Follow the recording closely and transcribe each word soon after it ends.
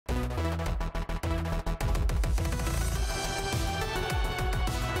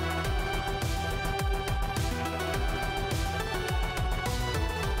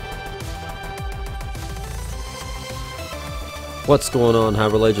What's going on,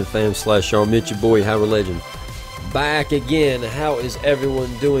 HyruLegend fam slash y'all? Meet your boy HyruLegend back again. How is everyone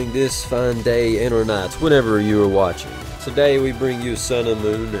doing this fine day and or nights, whenever you are watching? Today we bring you Sun and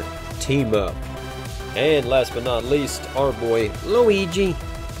Moon team up, and last but not least, our boy Luigi.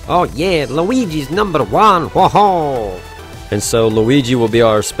 Oh yeah, Luigi's #1. Whoa! And so Luigi will be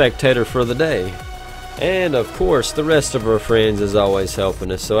our spectator for the day. And of course, the rest of our friends is always helping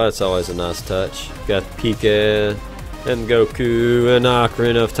us, so that's always a nice touch. Got Pika and Goku and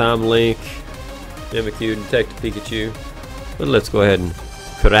Ocarina of Time Link, Mimikyu, Detective Pikachu. But let's go ahead and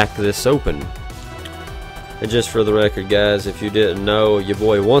crack this open. And just for the record, guys, if you didn't know, your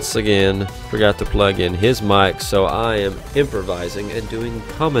boy once again forgot to plug in his mic, so I am improvising and doing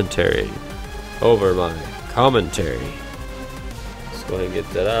commentary over my commentary. Let's go ahead and get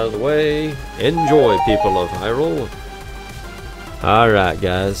that out of the way. Enjoy, people of Hyrule. Alright,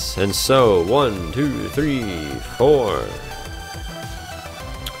 guys, and so 1, 2, 3, 4.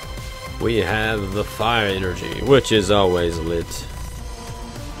 We have the fire energy, which is always lit.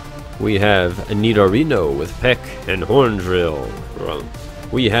 We have a Nidorino with Peck and Horn Drill.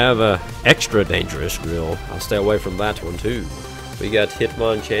 We have a extra dangerous drill. I'll stay away from that one too. We got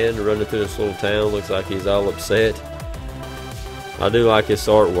Hitmonchan running through this little town. Looks like he's all upset. I do like his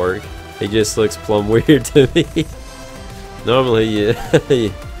artwork. He just looks plumb weird to me. Normally,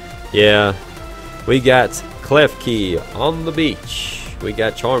 yeah. We got Klefki on the beach. We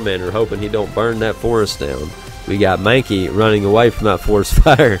got Charmander hoping he don't burn that forest down. We got Mankey running away from that forest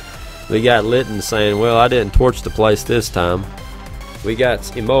fire. We got Litten saying, well, I didn't torch the place this time. We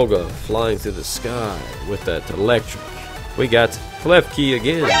got Imoga flying through the sky with that electric. We got Klefki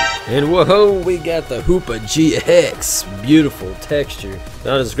again. And whoa, we got the Hoopa GX. Beautiful texture.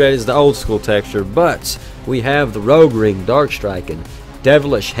 Not as great as the old school texture, but we have the Rogue Ring Dark Striking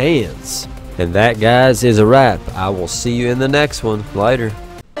Devilish Hands. And that, guys, is a wrap. I will see you in the next one. Later.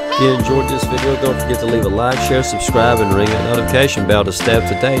 If you enjoyed this video, don't forget to leave a like, share, subscribe, and ring that notification bell to stay up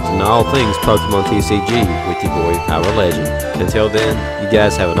to date on all things Pokemon TCG with your boy HyruLegend. Until then, you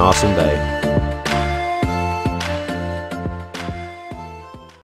guys have an awesome day.